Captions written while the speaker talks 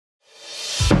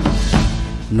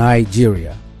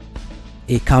Nigeria,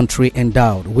 a country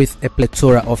endowed with a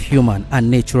plethora of human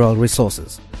and natural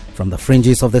resources, from the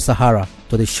fringes of the Sahara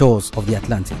to the shores of the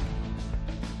Atlantic.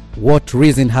 What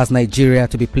reason has Nigeria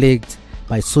to be plagued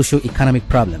by socio-economic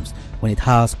problems when it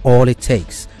has all it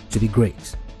takes to be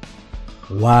great?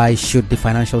 Why should the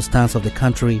financial stance of the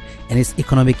country and its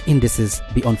economic indices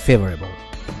be unfavorable?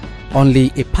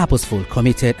 Only a purposeful,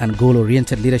 committed, and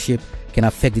goal-oriented leadership can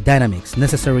affect the dynamics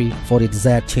necessary for the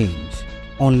desired change.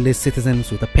 Only citizens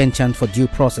with a penchant for due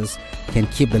process can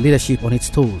keep the leadership on its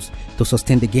toes to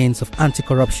sustain the gains of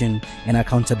anti-corruption and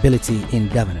accountability in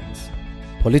governance.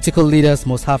 Political leaders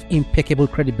must have impeccable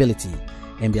credibility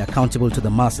and be accountable to the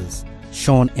masses,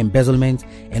 shun embezzlement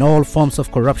and all forms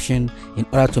of corruption in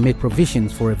order to make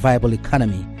provisions for a viable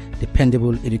economy,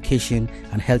 dependable education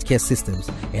and healthcare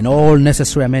systems, and all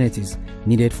necessary amenities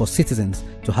needed for citizens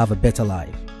to have a better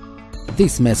life.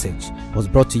 This message was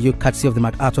brought to you courtesy of the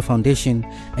MacArthur Foundation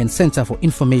and Center for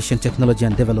Information Technology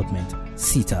and Development,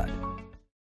 CTAD.